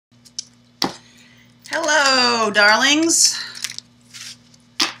Hello, darlings.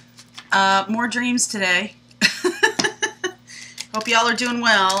 More dreams today. Hope y'all are doing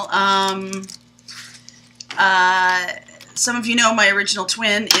well. Some of you know my original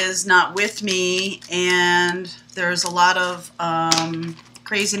twin is not with me, and there's a lot of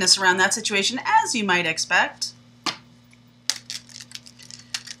craziness around that situation, as you might expect.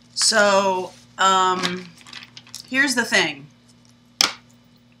 So, here's the thing.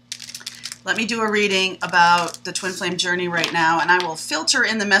 Let me do a reading about the twin flame journey right now, and I will filter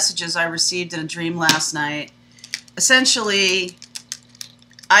in the messages I received in a dream last night. Essentially,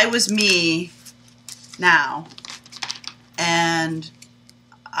 I was me now, and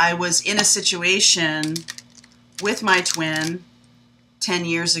I was in a situation with my twin 10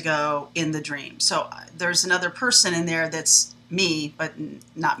 years ago in the dream. So there's another person in there that's me, but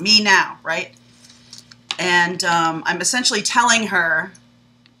not me now, right? And I'm essentially telling her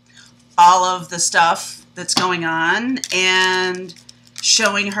all of the stuff that's going on and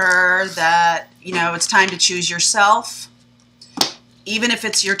showing her that, you know, it's time to choose yourself. Even if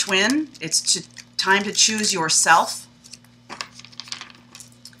it's your twin, it's time to choose yourself.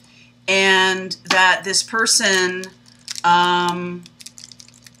 And that this person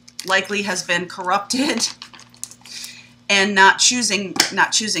likely has been corrupted and not choosing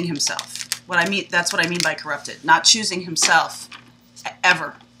himself. That's what I mean by corrupted. Not choosing himself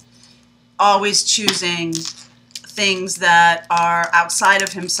ever. Always choosing things that are outside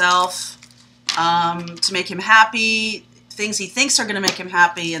of himself to make him happy, things he thinks are going to make him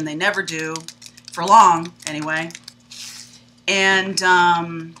happy, and they never do, for long anyway. And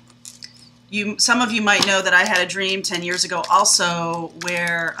some of you might know that I had a dream 10 years ago also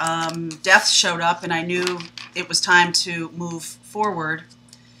where death showed up, and I knew it was time to move forward.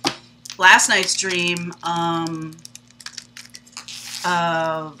 Last night's dream,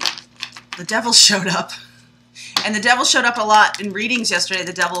 the devil showed up, and the devil showed up a lot in readings yesterday,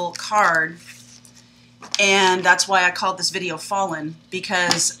 the devil card, and that's why I called this video Fallen,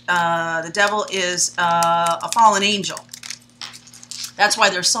 because the devil is a fallen angel. That's why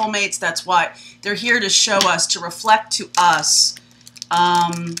they're soulmates. That's why they're here to show us, to reflect to us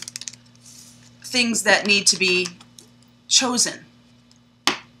things that need to be chosen,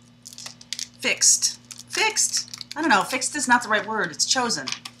 fixed. I don't know, fixed is not the right word, it's chosen,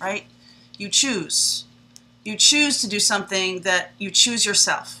 right? You choose. You choose to do something that you choose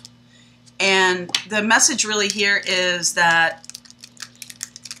yourself. And the message really here is that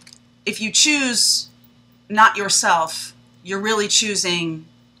if you choose not yourself, you're really choosing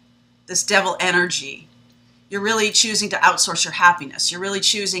this devil energy. You're really choosing to outsource your happiness. You're really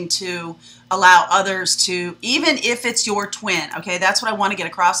choosing to allow others to, even if it's your twin, okay? That's what I want to get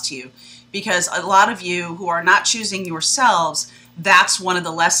across to you. Because a lot of you who are not choosing yourselves, that's one of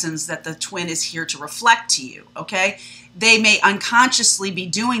the lessons that the twin is here to reflect to you, okay? They may unconsciously be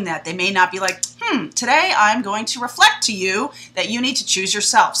doing that. They may not be like, today I'm going to reflect to you that you need to choose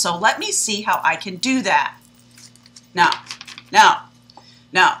yourself. So let me see how I can do that. No.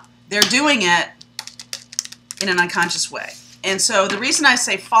 They're doing it in an unconscious way. And so the reason I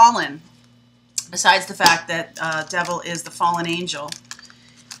say fallen, besides the fact that devil is the fallen angel,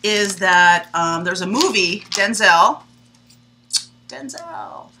 is that there's a movie, Denzel,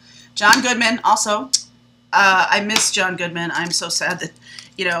 John Goodman also. I miss John Goodman. I'm so sad that,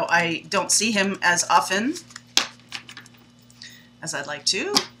 you know, I don't see him as often as I'd like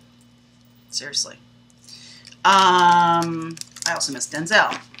to. Seriously. I also miss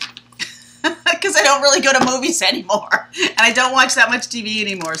Denzel because I don't really go to movies anymore, and I don't watch that much TV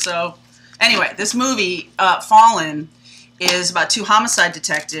anymore. So anyway, this movie, Fallen, is about two homicide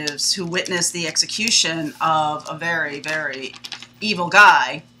detectives who witness the execution of a very, very evil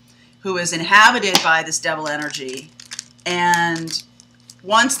guy who is inhabited by this devil energy. And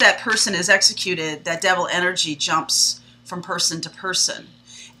once that person is executed, that devil energy jumps from person to person.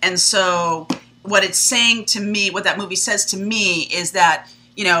 And so what it's saying to me, what that movie says to me, is that,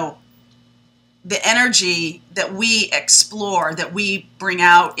 you know, the energy that we explore, that we bring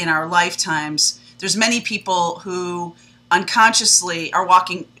out in our lifetimes, there's many people who unconsciously are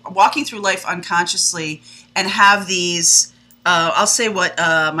walking through life unconsciously and have these, I'll say what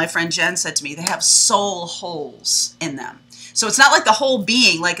my friend Jen said to me, they have soul holes in them. So it's not like the whole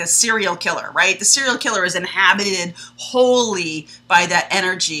being, like a serial killer, right? The serial killer is inhabited wholly by that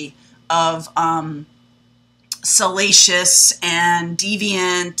energy of salacious and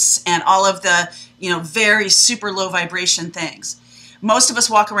deviant and all of the, you know, very super low vibration things. Most of us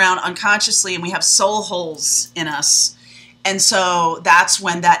walk around unconsciously and we have soul holes in us. And so that's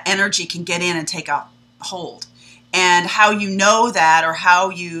when that energy can get in and take a hold. And how you know that, or how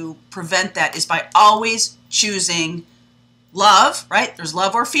you prevent that, is by always choosing love, right? There's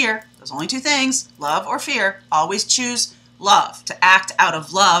love or fear. There's only two things, love or fear. Always choose love, to act out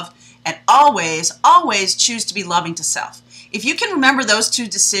of love, and always, always choose to be loving to self. If you can remember those two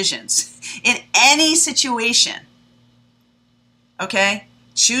decisions in any situation, okay?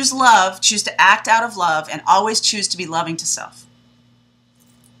 Choose love, choose to act out of love, and always choose to be loving to self.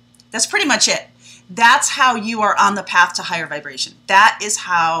 That's pretty much it. That's how you are on the path to higher vibration. That is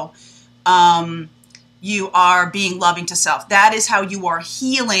how you are being loving to self. That is how you are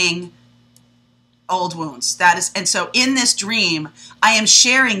healing old wounds. That is, and so in this dream, I am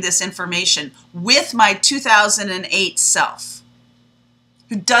sharing this information with my 2008 self,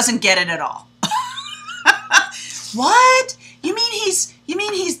 who doesn't get it at all. What? You mean he's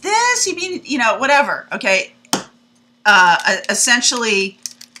this? You mean, you know, whatever. Okay. Essentially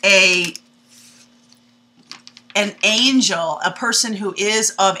an angel, a person who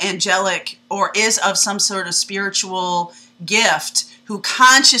is of angelic or is of some sort of spiritual gift, who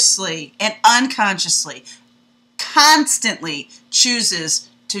consciously and unconsciously constantly chooses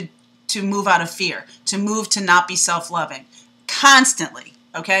to move out of fear, to move to not be self-loving. Constantly,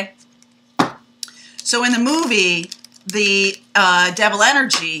 okay? So in the movie, the devil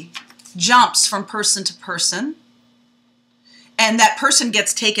energy jumps from person to person, and that person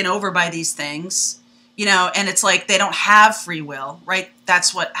gets taken over by these things, you know, and it's like they don't have free will, right?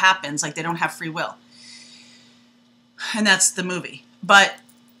 That's what happens, like they don't have free will. And that's the movie. But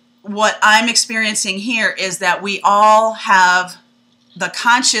what I'm experiencing here is that we all have the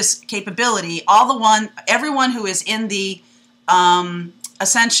conscious capability, everyone who is in the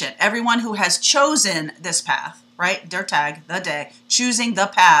ascension, everyone who has chosen this path, right? Der Tag, the day, choosing the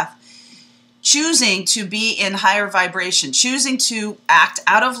path, choosing to be in higher vibration, choosing to act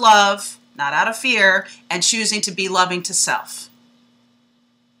out of love, not out of fear, and choosing to be loving to self.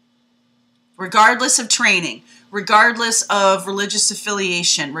 Regardless of training, regardless of religious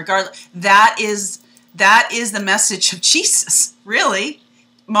affiliation, that is the message of Jesus, really.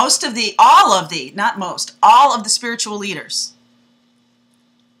 All of the spiritual leaders.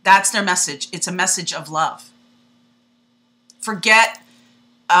 That's their message. It's a message of love. Forget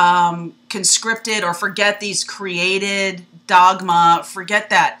conscripted, or forget these created dogma. Forget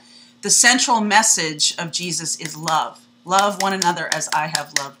that. The central message of Jesus is love. Love one another as I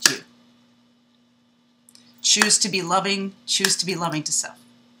have loved you. Choose to be loving. Choose to be loving to self.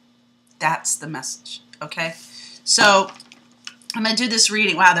 That's the message. Okay? So I'm going to do this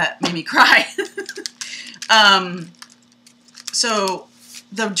reading. Wow, that made me cry. So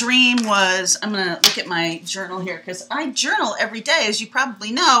the dream was, I'm going to look at my journal here, because I journal every day, as you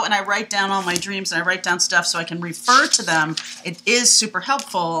probably know, and I write down all my dreams, and I write down stuff so I can refer to them. It is super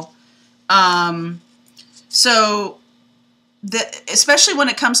helpful. Especially when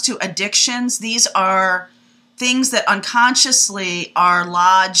it comes to addictions, these are things that unconsciously are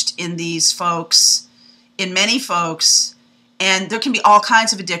lodged in these folks, in many folks, and there can be all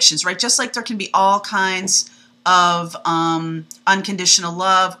kinds of addictions, right? Just like there can be all kinds of unconditional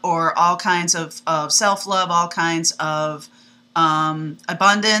love, or all kinds of self-love, all kinds of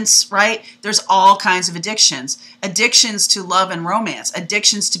abundance, right? There's all kinds of addictions. Addictions to love and romance,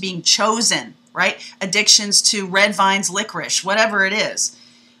 addictions to being chosen, right? Addictions to red vines, licorice, whatever it is.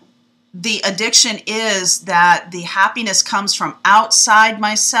 The addiction is that the happiness comes from outside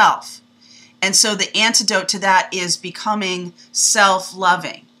myself. And so the antidote to that is becoming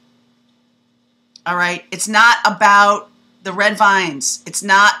self-loving. All right? It's not about the red vines. It's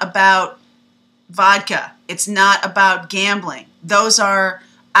not about vodka. It's not about gambling. Those are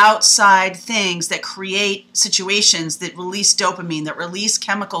outside things that create situations that release dopamine, that release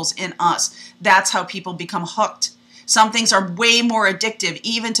chemicals in us. That's how people become hooked. Some things are way more addictive,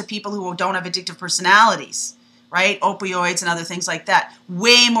 even to people who don't have addictive personalities, right? Opioids and other things like that.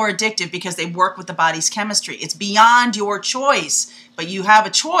 Way more addictive because they work with the body's chemistry. It's beyond your choice, but you have a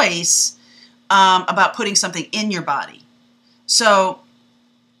choice about putting something in your body. So,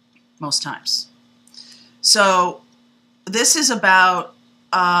 most times. So, this is about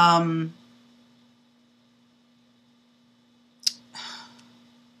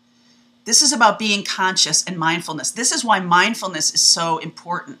being conscious and mindfulness. This is why mindfulness is so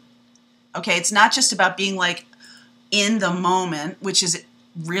important. Okay, it's not just about being like in the moment, which is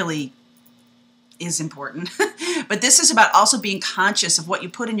really is important, but this is about also being conscious of what you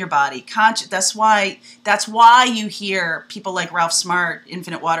put in your body. That's why you hear people like Ralph Smart,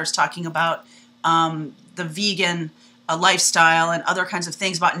 Infinite Waters, talking about the vegan lifestyle and other kinds of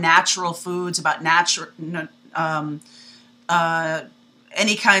things, about natural foods, about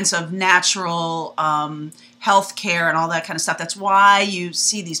any kinds of natural health care and all that kind of stuff. That's why you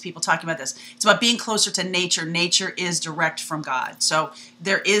see these people talking about this. It's about being closer to nature. Nature is direct from God. So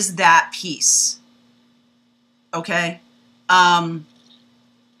there is that piece. Okay?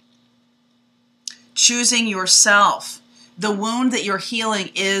 Choosing yourself. The wound that you're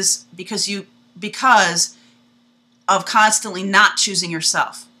healing is because of constantly not choosing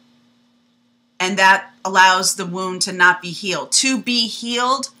yourself. And that allows the wound to not be healed. To be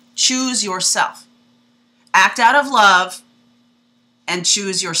healed, choose yourself. Act out of love and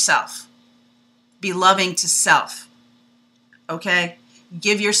choose yourself. Be loving to self. Okay?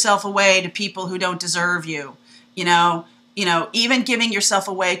 Give yourself away to people who don't deserve you. You know, even giving yourself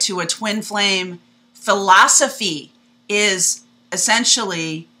away to a twin flame philosophy is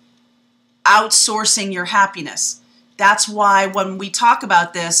essentially outsourcing your happiness. That's why when we talk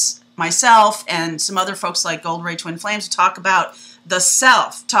about this, myself and some other folks like Gold Ray Twin Flames talk about the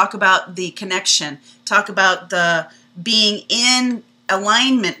self, talk about the connection, talk about the being in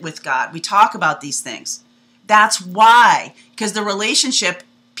alignment with God. We talk about these things. That's why, because the relationship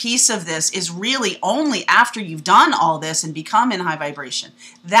piece of this is really only after you've done all this and become in high vibration.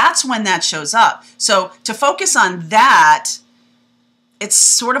 That's when that shows up. So to focus on that, it's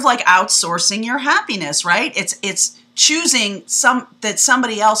sort of like outsourcing your happiness, right? It's choosing that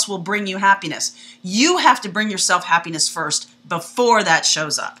somebody else will bring you happiness. You have to bring yourself happiness first before that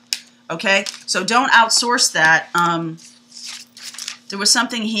shows up. Okay? So don't outsource that. There was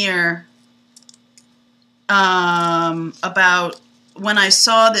something here about when I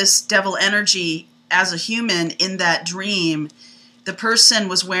saw this devil energy as a human in that dream, the person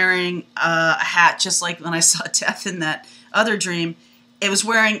was wearing a hat, just like when I saw death in that other dream. It was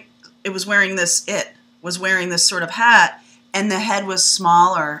wearing this sort of hat, and the head was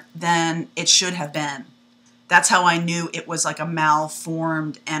smaller than it should have been. That's how I knew it was like a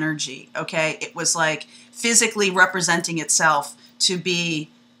malformed energy, okay? It was like physically representing itself to be,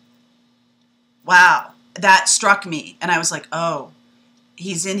 wow, that struck me. And I was like, oh,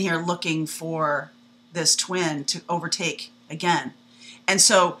 he's in here looking for this twin to overtake again. And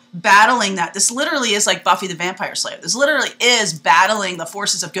so battling that, this literally is like Buffy the Vampire Slayer. This literally is battling the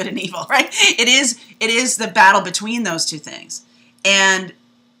forces of good and evil, right? It is the battle between those two things. And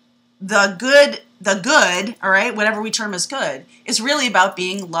the good, all right, whatever we term as good, is really about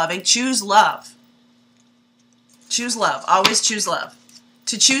being loving. Choose love. Choose love. Always choose love.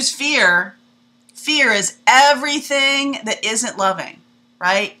 To choose fear is everything that isn't loving,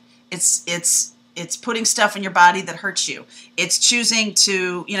 right? It's putting stuff in your body that hurts you. It's choosing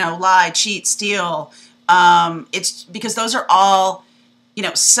to, lie, cheat, steal. It's because those are all,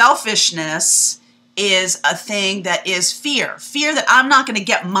 selfishness is a thing that is fear. Fear that I'm not going to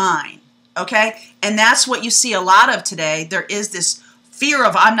get mine, okay? And that's what you see a lot of today. There is this fear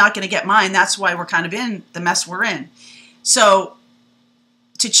of I'm not going to get mine. That's why we're kind of in the mess we're in. So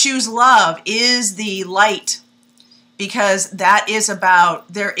to choose love is the light, because that is about,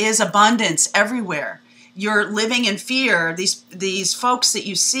 there is abundance everywhere. You're living in fear. These folks that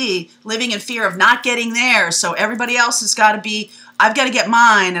you see living in fear of not getting there. So everybody else has got to be, I've got to get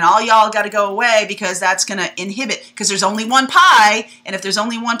mine, and all y'all got to go away because that's going to inhibit, because there's only one pie. And if there's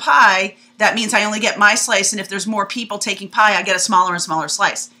only one pie, that means I only get my slice. And if there's more people taking pie, I get a smaller and smaller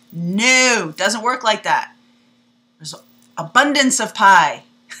slice. No, doesn't work like that. There's abundance of pie.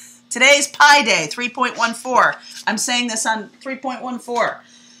 Today's Pie Day, 3.14. I'm saying this on 3.14.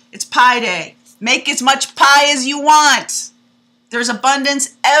 It's Pie Day. Make as much pie as you want. There's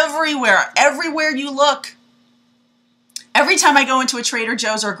abundance everywhere. Everywhere you look. Every time I go into a Trader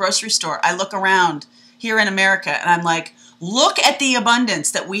Joe's or a grocery store, I look around here in America and I'm like, look at the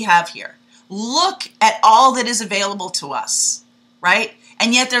abundance that we have here. Look at all that is available to us, right?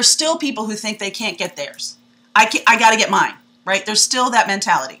 And yet there's still people who think they can't get theirs. I got to get mine, right? There's still that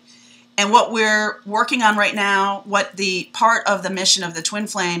mentality. And what we're working on right now, what the part of the mission of the Twin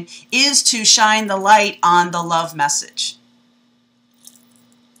Flame is to shine the light on the love message.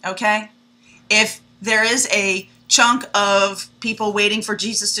 Okay? If there is a chunk of people waiting for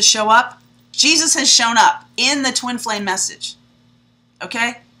Jesus to show up, Jesus has shown up in the Twin Flame message.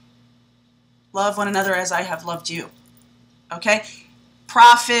 Okay? Love one another as I have loved you. Okay?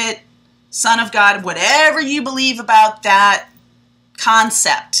 Prophet, Son of God, whatever you believe about that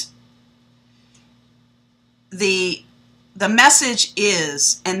concept. The message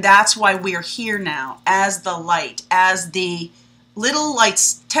is, and that's why we're here now, as the light, as the little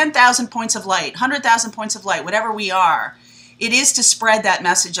lights, 10,000 points of light, 100,000 points of light, whatever we are, it is to spread that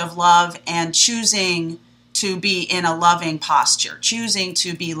message of love and choosing to be in a loving posture, choosing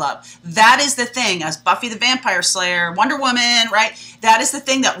to be loved. That is the thing, as Buffy the Vampire Slayer, Wonder Woman, right? That is the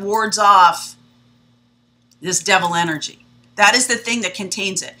thing that wards off this devil energy. That is the thing that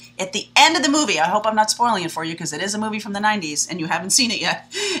contains it. At the end of the movie, I hope I'm not spoiling it for you because it is a movie from the 90s and you haven't seen it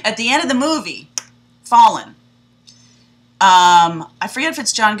yet. At the end of the movie, Fallen, I forget if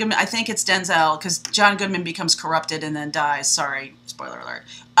it's John Goodman. I think it's Denzel because John Goodman becomes corrupted and then dies. Sorry, spoiler alert.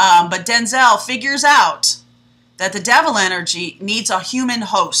 But Denzel figures out that the devil energy needs a human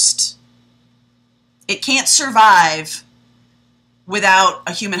host. It can't survive without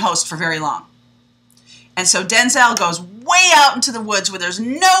a human host for very long. And so Denzel goes way out into the woods where there's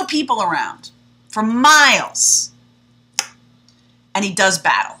no people around for miles. And he does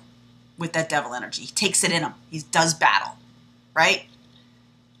battle with that devil energy. He takes it in him. He does battle, right?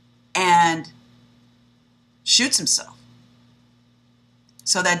 And shoots himself.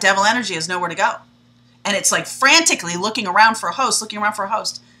 So that devil energy has nowhere to go. And it's like frantically looking around for a host,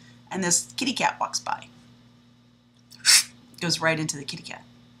 And this kitty cat walks by. Goes right into the kitty cat.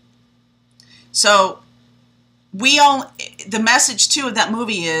 So the message too of that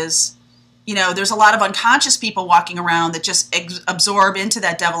movie is, you know, there's a lot of unconscious people walking around that just absorb into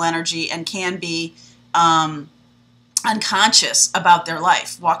that devil energy and can be unconscious about their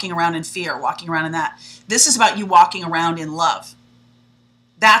life, walking around in fear, walking around in that. This is about you walking around in love.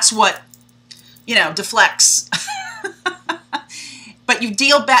 That's what, you know, deflects. But you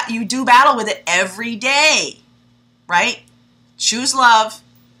do battle with it every day, right? Choose love.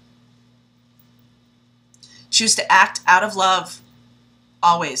 Choose to act out of love,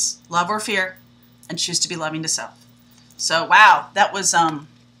 always. Love or fear, and choose to be loving to self. So, wow, that was a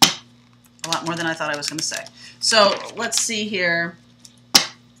lot more than I thought I was going to say. So, let's see here.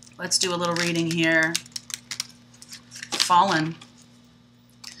 Let's do a little reading here. Fallen.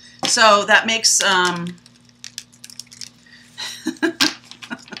 So, that makes...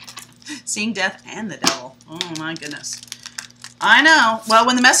 seeing death and the devil. Oh, my goodness. I know. Well,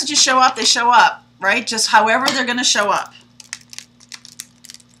 when the messages show up, they show up. Right? Just however they're going to show up.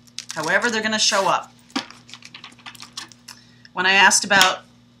 However they're going to show up. When I asked about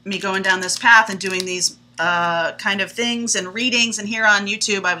me going down this path and doing these kind of things and readings and here on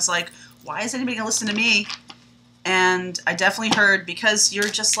YouTube, I was like, why is anybody going to listen to me? And I definitely heard, because you're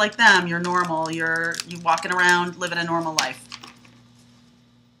just like them. You're normal. You're walking around living a normal life.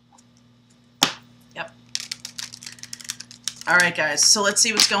 Yep. All right, guys. So let's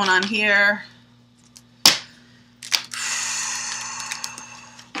see what's going on here.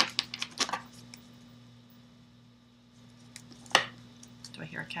 I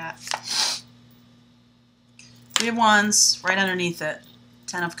hear a cat. Three of Wands right underneath it.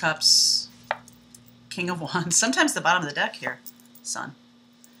 10 of Cups. King of Wands. Sometimes the bottom of the deck here. Sun.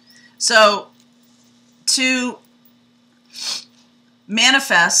 So, to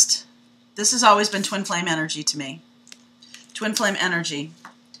manifest, this has always been twin flame energy to me. Twin flame energy.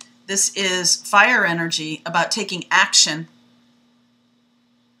 This is fire energy about taking action.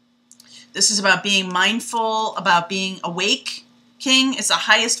 This is about being mindful, about being awake. King is the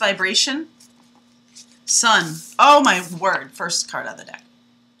highest vibration. Sun. Oh my word. First card out of the deck.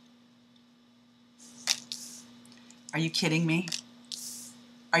 Are you kidding me?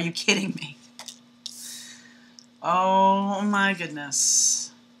 Are you kidding me? Oh my goodness.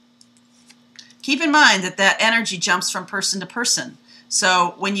 Keep in mind that that energy jumps from person to person.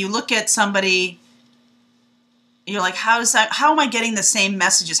 So when you look at somebody, you're like, how am I getting the same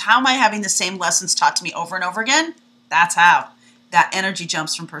messages? How am I having the same lessons taught to me over and over again? That's how. That energy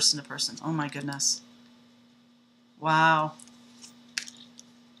jumps from person to person. Oh my goodness. Wow.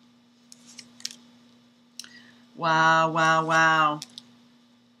 Wow, wow, wow.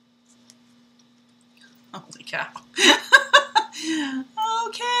 Holy cow.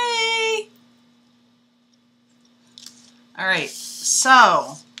 Okay. All right.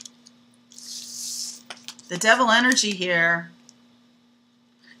 So, the devil energy here,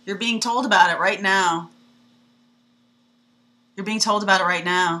 you're being told about it right now. You're being told about it right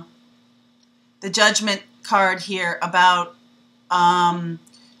now. The Judgment card here about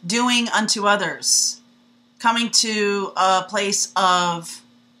doing unto others. Coming to a place of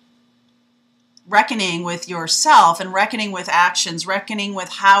reckoning with yourself and reckoning with actions, reckoning with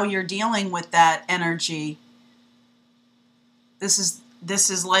how you're dealing with that energy. This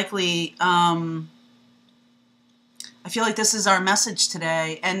is likely, I feel like this is our message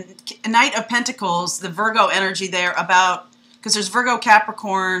today. And Knight of Pentacles, the Virgo energy there about, because there's Virgo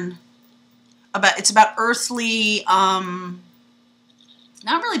Capricorn, it's about earthly,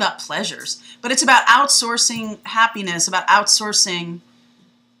 not really about pleasures, but it's about outsourcing happiness, about outsourcing.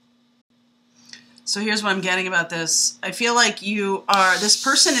 So here's what I'm getting about this. I feel like this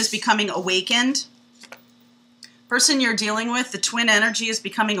person is becoming awakened. Person you're dealing with, the twin energy is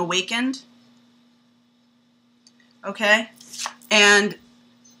becoming awakened. Okay? And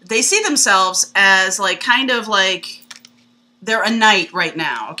they see themselves as like, kind of like, they're a knight right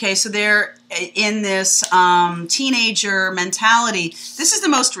now. Okay? So they're in this teenager mentality. This is the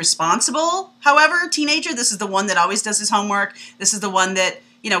most responsible, however, teenager. This is the one that always does his homework. This is the one that,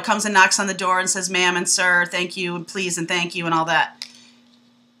 you know, comes and knocks on the door and says, ma'am and sir, thank you, and please and thank you and all that.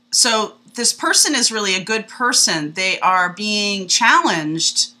 So this person is really a good person. They are being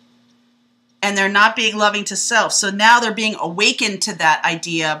challenged and they're not being loving to self. So now they're being awakened to that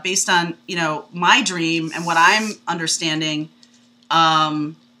idea based on, you know, my dream and what I'm understanding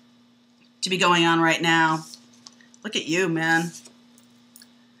to be going on right now. Look at you, man.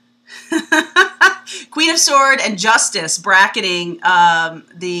 Queen of Sword and Justice bracketing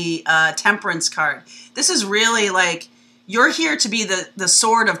the Temperance card. This is really like, you're here to be the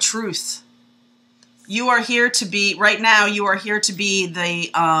sword of truth. You are here to be, right now, you are here to be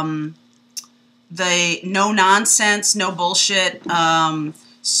the no nonsense, no bullshit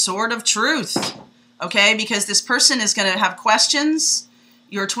sword of truth. Okay? Because this person is going to have questions.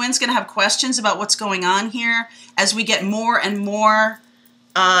 Your twin's going to have questions about what's going on here. As we get more and more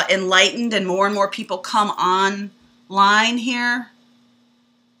enlightened and more people come online here.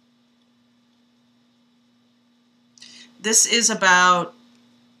 This is about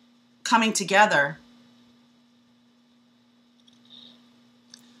coming together.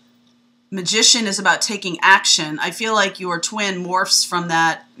 Magician is about taking action. I feel like your twin morphs from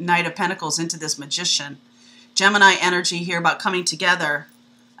that Knight of Pentacles into this Magician. Gemini energy here about coming together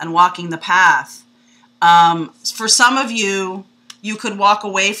and walking the path. For some of you, you could walk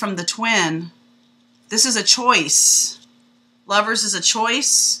away from the twin. This is a choice. Lovers is a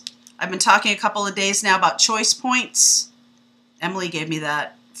choice. I've been talking a couple of days now about choice points. Emily gave me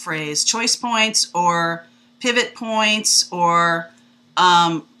that phrase. Choice points or pivot points or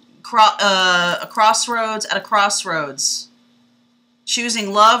a crossroads at a crossroads.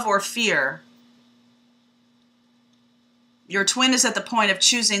 Choosing love or fear. Your twin is at the point of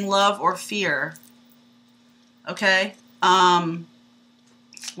choosing love or fear. Okay?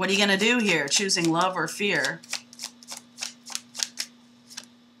 What are you going to do here? Choosing love or fear.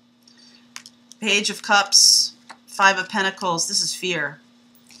 Page of Cups, Five of Pentacles. This is fear.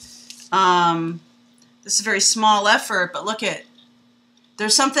 This is a very small effort, but look at,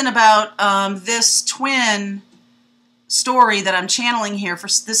 there's something about this twin story that I'm channeling here.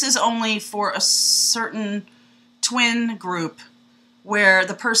 This is only for a certain twin group where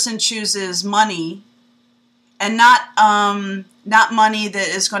the person chooses money and not money that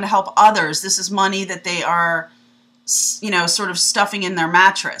is going to help others. This is money that they are, you know, sort of stuffing in their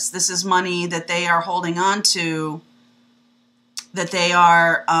mattress. This is money that they are holding on to, that they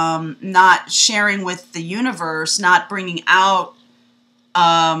are not sharing with the universe, not bringing out.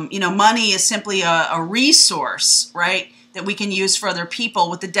 You know, money is simply a resource, right, that we can use for other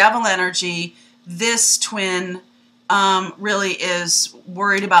people. With the Devil energy, this twin really is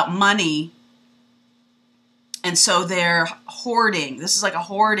worried about money. And so they're hoarding. This is like a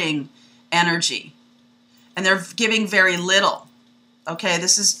hoarding energy. And they're giving very little. Okay,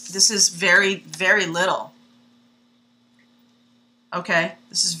 this is very, very little. Okay,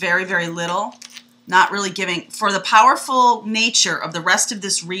 this is very, very little. Not really giving. For the powerful nature of the rest of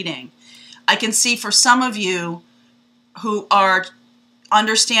this reading, I can see for some of you who are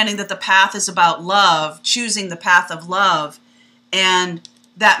understanding that the path is about love, choosing the path of love, and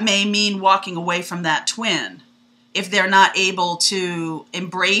that may mean walking away from that twin if they're not able to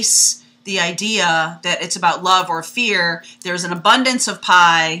embrace the idea that it's about love or fear. There's an abundance of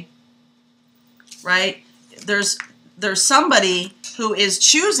pie, right? There's somebody who is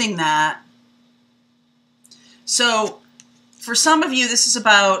choosing that. So for some of you, this is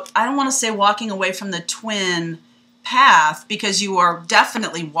about, I don't want to say walking away from the twin path, because you are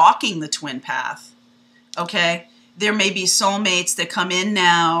definitely walking the twin path, okay? There may be soulmates that come in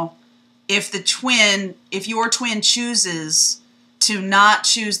now. If your twin chooses to not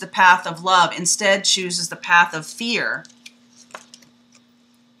choose the path of love, instead chooses the path of fear,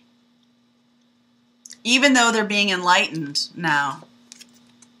 even though they're being enlightened now,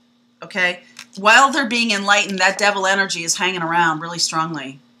 okay? While they're being enlightened, that devil energy is hanging around really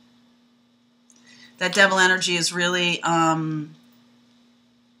strongly. That devil energy is really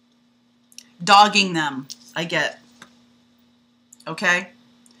dogging them, I get. Okay?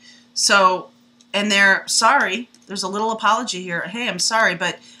 So, and they're sorry. There's a little apology here. Hey, I'm sorry,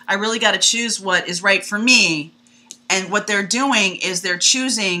 but I really got to choose what is right for me. And what they're doing is they're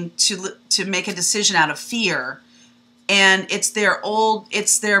choosing to make a decision out of fear. And it's their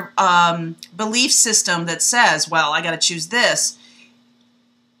belief system that says, well, I got to choose this.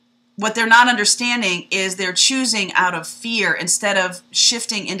 What they're not understanding is they're choosing out of fear instead of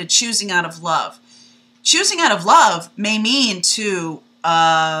shifting into choosing out of love. Choosing out of love may mean to,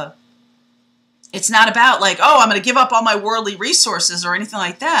 it's not about like, oh, I'm going to give up all my worldly resources or anything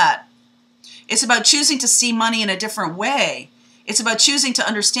like that. It's about choosing to see money in a different way. It's about choosing to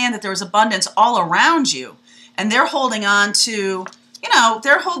understand that there is abundance all around you. And they're holding on to,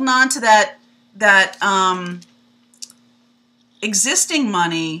 they're holding on to that existing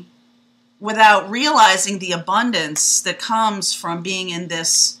money without realizing the abundance that comes from being in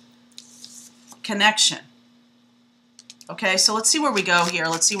this connection. Okay, so let's see where we go here.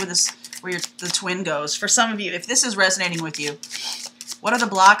 Let's see where the twin goes. For some of you, if this is resonating with you, what are the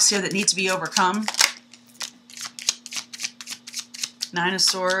blocks here that need to be overcome? Nine of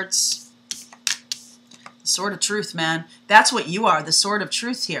Swords. The Sword of Truth, man. That's what you are, the Sword of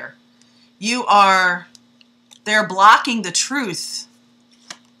Truth here. They're blocking the truth,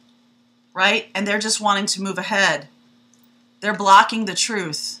 right? And they're just wanting to move ahead. They're blocking the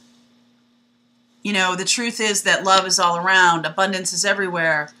truth. The truth is that love is all around. Abundance is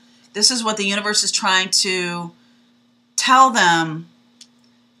everywhere. This is what the universe is trying to tell them,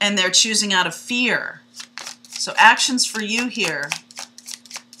 and they're choosing out of fear. So actions for you here.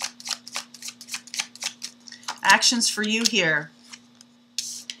 Actions for you here.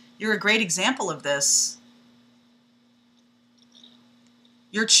 You're a great example of this.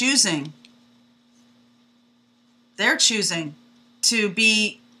 You're choosing. They're choosing to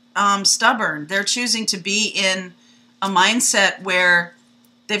be stubborn. They're choosing to be in a mindset where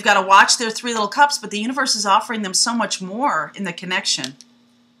they've got to watch their 3 little cups, but the universe is offering them so much more in the connection.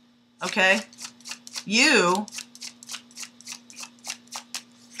 Okay? You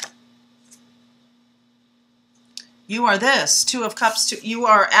are this, 2 of Cups. You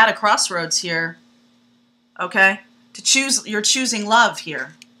are at a crossroads here. Okay? You're choosing love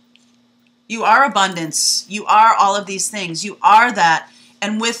here. You are abundance. You are all of these things. You are that.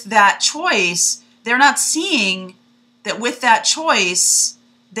 And with that choice, they're not seeing that with that choice,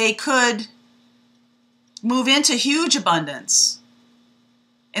 they could move into huge abundance.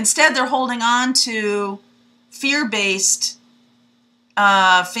 Instead, they're holding on to fear-based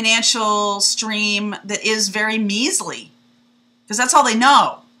financial stream that is very measly, because that's all they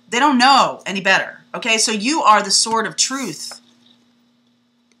know. They don't know any better. Okay, so you are the Sword of Truth.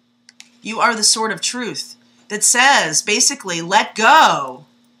 You are the Sword of Truth that says, basically, let go.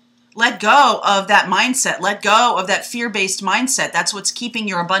 Let go of that mindset. Let go of that fear-based mindset. That's what's keeping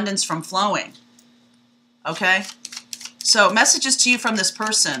your abundance from flowing. Okay? So, messages to you from this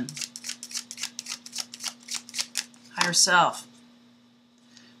person. Higher self.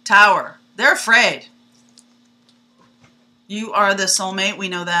 Tower. They're afraid. You are the soulmate. We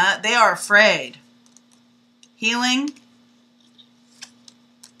know that. They are afraid. Healing.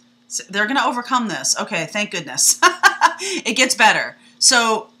 So they're going to overcome this. Okay, thank goodness. It gets better.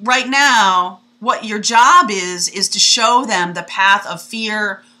 So, right now, what your job is to show them the path of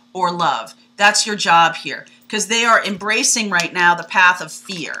fear or love. That's your job here. Because they are embracing right now the path of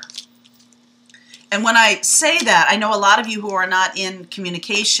fear. And when I say that, I know a lot of you who are not in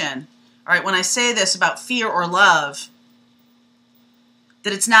communication, all right, when I say this about fear or love,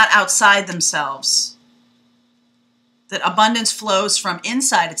 that it's not outside themselves. That abundance flows from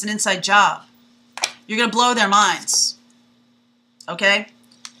inside. It's an inside job. You're going to blow their minds. Okay?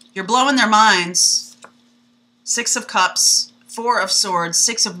 You're blowing their minds. 6 of Cups, 4 of Swords,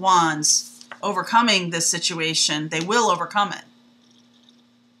 6 of Wands. Overcoming this situation. They will overcome it.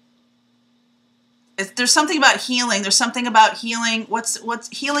 There's something about healing. There's something about healing. What's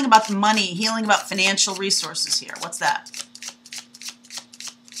healing about the money? Healing about financial resources here. What's that?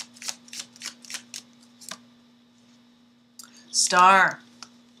 Star.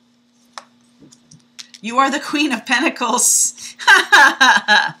 You are the Queen of Pentacles.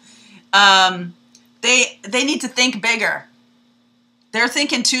 They need to think bigger. They're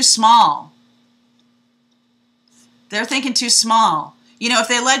thinking too small. They're thinking too small. If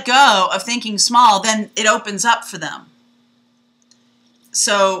they let go of thinking small, then it opens up for them.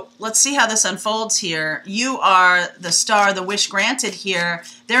 So let's see how this unfolds here. You are the star, the wish granted here.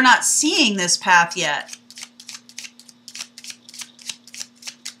 They're not seeing this path yet.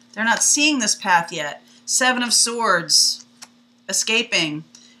 They're not seeing this path yet. 7 of Swords, escaping.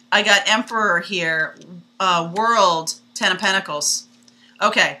 I got Emperor here, World, 10 of Pentacles.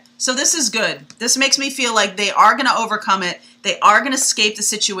 Okay, so this is good. This makes me feel like they are going to overcome it. They are going to escape the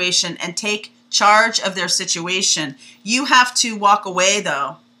situation and take charge of their situation. You have to walk away,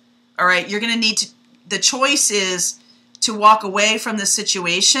 though. All right, you're going to need to, the choice is to walk away from the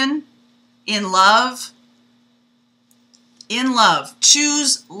situation in love. In love.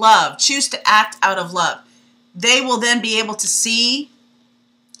 Choose love. Choose to act out of love. They will then be able to see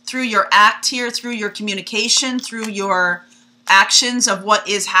through your act here, through your communication, through your actions of what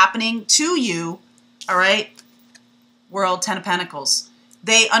is happening to you, all right? World, 10 of Pentacles.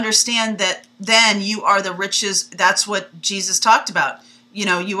 They understand that then you are the riches. That's what Jesus talked about. You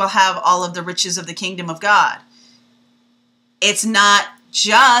know, you will have all of the riches of the kingdom of God. It's not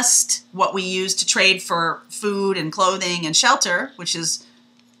just what we use to trade for food and clothing and shelter, which is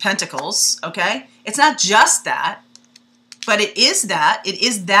Pentacles, okay? It's not just that, but it is that. It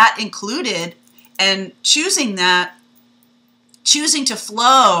is that included. And choosing that, choosing to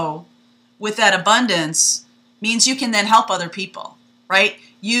flow with that abundance means you can then help other people, right?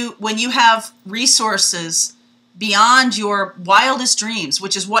 When you have resources beyond your wildest dreams,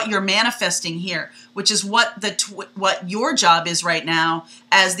 which is what you're manifesting here, which is what what your job is right now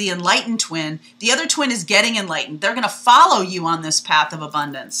as the enlightened twin. The other twin is getting enlightened. They're going to follow you on this path of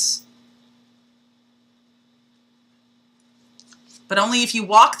abundance. But only if you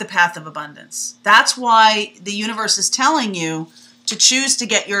walk the path of abundance. That's why the universe is telling you to choose to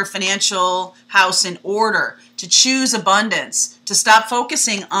get your financial house in order, to choose abundance, to stop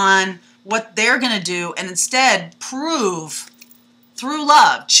focusing on what they're going to do and instead prove through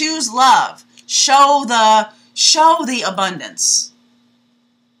love, choose love, show the abundance.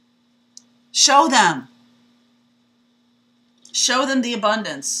 Show them the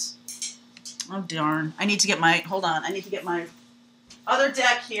abundance. Oh darn, I need to get my, hold on, I need to get my other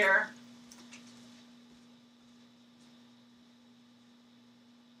deck here.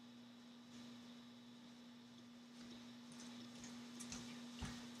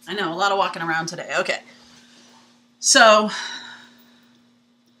 I know, a lot of walking around today. Okay. So,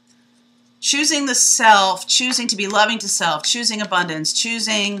 choosing the self, choosing to be loving to self, choosing abundance,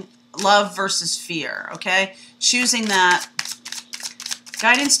 choosing love versus fear, okay? Choosing that.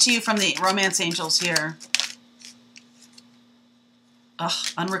 Guidance to you from the romance angels here. Ugh,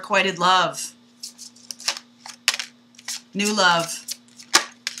 unrequited love. New love.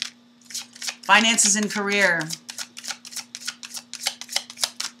 Finances and career.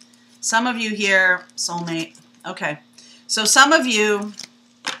 Some of you here, soulmate. Okay. So some of you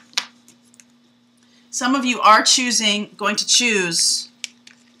are going to choose,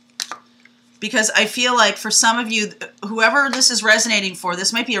 because I feel like for some of you, whoever this is resonating for,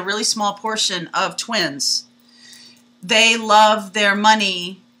 this might be a really small portion of twins. They love their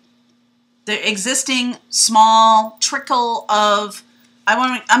money, the existing small trickle of,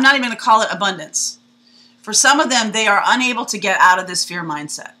 I'm not even going to call it abundance. For some of them, they are unable to get out of this fear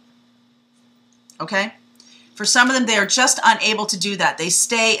mindset. Okay? For some of them, they are just unable to do that. They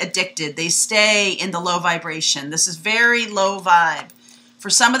stay addicted. They stay in the low vibration. This is very low vibe.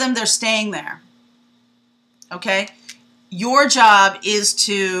 For some of them, they're staying there. Okay? Your job is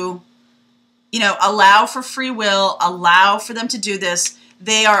to, allow for free will, allow for them to do this.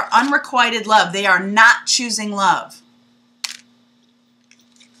 They are unrequited love. They are not choosing love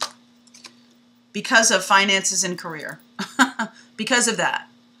because of finances and career. Because of that.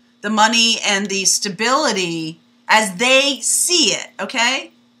 The money and the stability as they see it,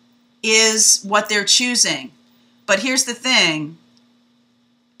 okay, is what they're choosing. But here's the thing.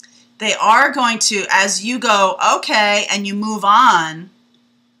 They are going to, as you go, okay, and you move on,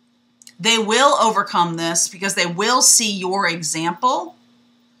 they will overcome this because they will see your example.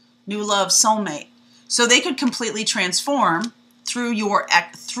 New love, soulmate. So they could completely transform through your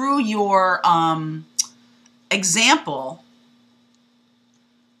example.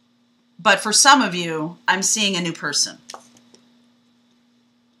 But for some of you, I'm seeing a new person.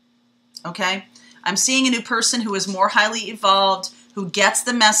 Okay? I'm seeing a new person who is more highly evolved, who gets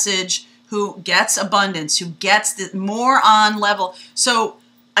the message, who gets abundance, who gets the more on level. So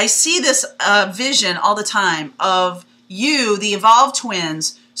I see this vision all the time of you, the evolved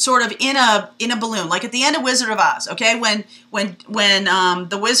twins, sort of in a balloon, like at the end of Wizard of Oz. Okay, when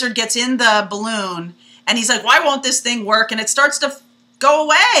the wizard gets in the balloon and he's like, "Why won't this thing work?" And it starts to go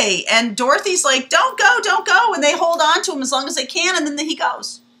away. And Dorothy's like, don't go, don't go. And they hold on to him as long as they can, and then he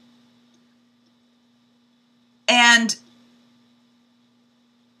goes. And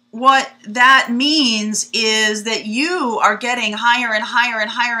what that means is that you are getting higher and higher and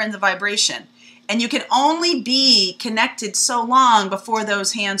higher in the vibration. And you can only be connected so long before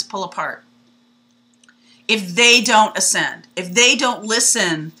those hands pull apart. If they don't ascend, if they don't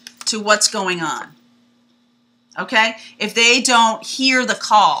listen to what's going on. Okay? If they don't hear the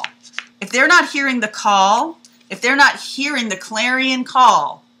call, if they're not hearing the call, if they're not hearing the clarion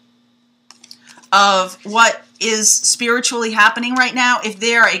call of what is spiritually happening right now, if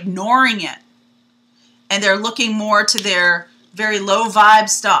they are ignoring it and they're looking more to their very low vibe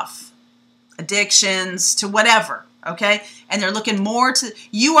stuff, addictions, to whatever, okay? And they're looking more to,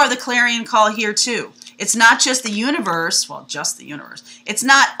 you are the clarion call here too. It's not just the universe, well, just the universe. It's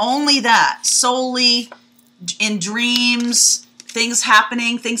not only that, solely in dreams, things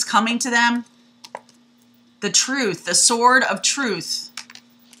happening, things coming to them. The truth, the sword of truth.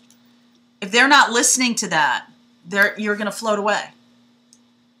 If they're not listening to that, you're going to float away.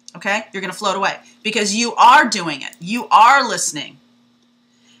 Okay? You're going to float away because you are doing it. You are listening.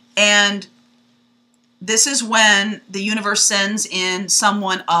 And this is when the universe sends in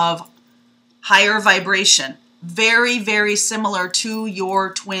someone of higher vibration. Very, very similar to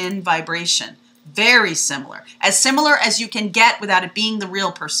your twin vibration. Very similar. As similar as you can get without it being the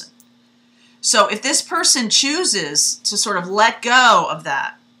real person. So if this person chooses to sort of let go of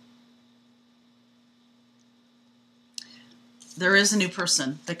that, there is a new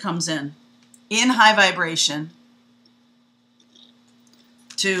person that comes in high vibration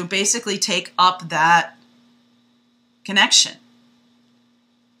to basically take up that connection.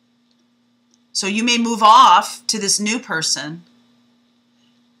 So you may move off to this new person,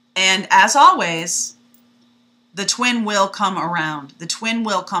 and as always, the twin will come around. The twin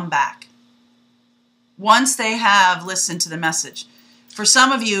will come back once they have listened to the message. For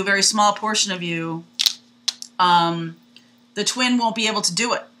some of you, a very small portion of you, the twin won't be able to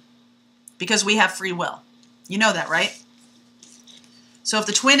do it because we have free will. You know that, right? So if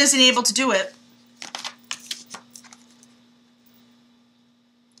the twin isn't able to do it,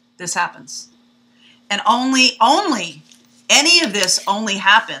 this happens. And only any of this only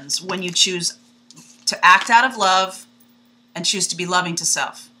happens when you choose to act out of love and choose to be loving to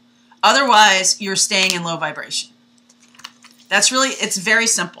self. Otherwise, you're staying in low vibration. That's really, it's very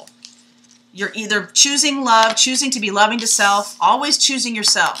simple. You're either choosing love, choosing to be loving to self, always choosing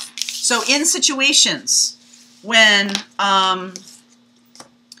yourself. So in situations when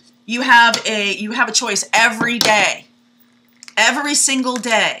you have a choice every day, every single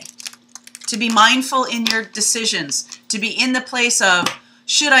day, to be mindful in your decisions, to be in the place of,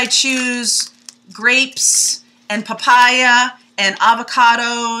 should I choose grapes and papaya and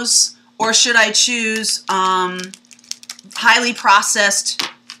avocados, or should I choose highly processed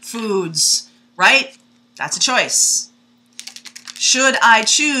foods, right? That's a choice. Should I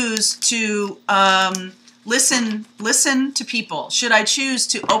choose to listen to people? Should I choose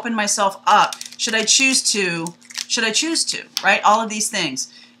to open myself up? Should I choose to, right? All of these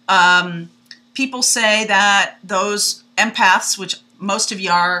things. People say that those empaths, which most of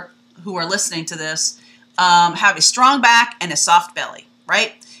you are who are listening to this, have a strong back and a soft belly,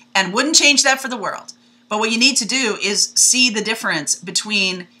 right? And wouldn't change that for the world. But what you need to do is see the difference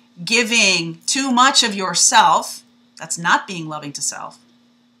between giving too much of yourself, that's not being loving to self.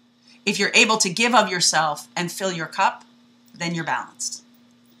 If you're able to give of yourself and fill your cup, then you're balanced.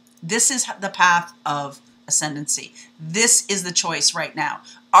 This is the path of ascendancy. This is the choice right now.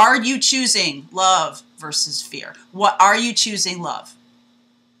 Are you choosing love versus fear? What are you choosing? Love.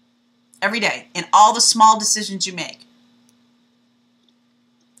 Every day, in all the small decisions you make.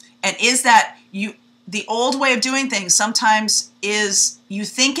 And is that the old way of doing things sometimes is you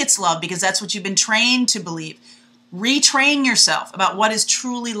think it's love because that's what you've been trained to believe. Retrain yourself about what is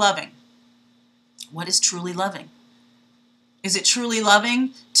truly loving. What is truly loving? Is it truly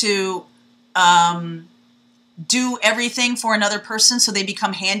loving to do everything for another person so they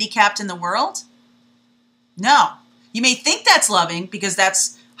become handicapped in the world? No. You may think that's loving because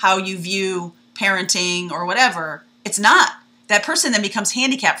that's how you view parenting or whatever. It's not. That person then becomes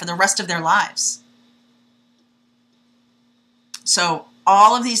handicapped for the rest of their lives. So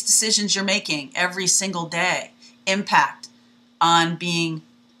all of these decisions you're making every single day impact on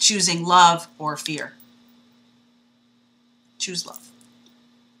choosing love or fear. Choose love.